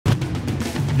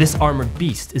This armored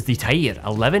beast is the Tair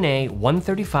 11A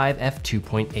 135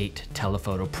 f2.8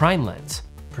 telephoto prime lens,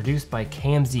 produced by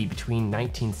KMZ between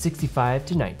 1965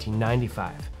 to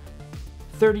 1995.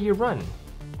 30-year run,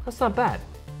 that's not bad.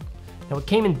 Now it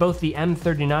came in both the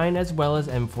M39 as well as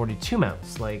M42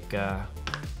 mounts, like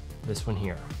this one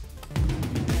here.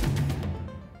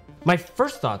 My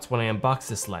first thoughts when I unboxed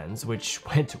this lens, which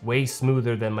went way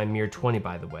smoother than my Mir 20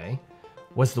 by the way,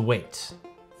 was the weight.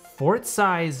 For its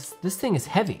size, this thing is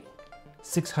heavy,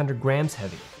 600 grams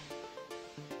heavy.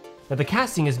 Now the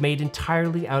casting is made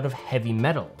entirely out of heavy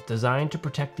metal, designed to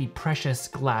protect the precious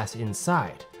glass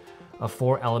inside, a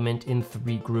 4-element in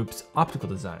 3 groups optical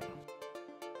design.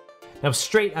 Now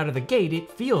straight out of the gate, it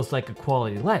feels like a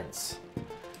quality lens,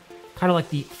 kind of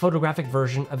like the photographic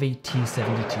version of a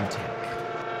T7210.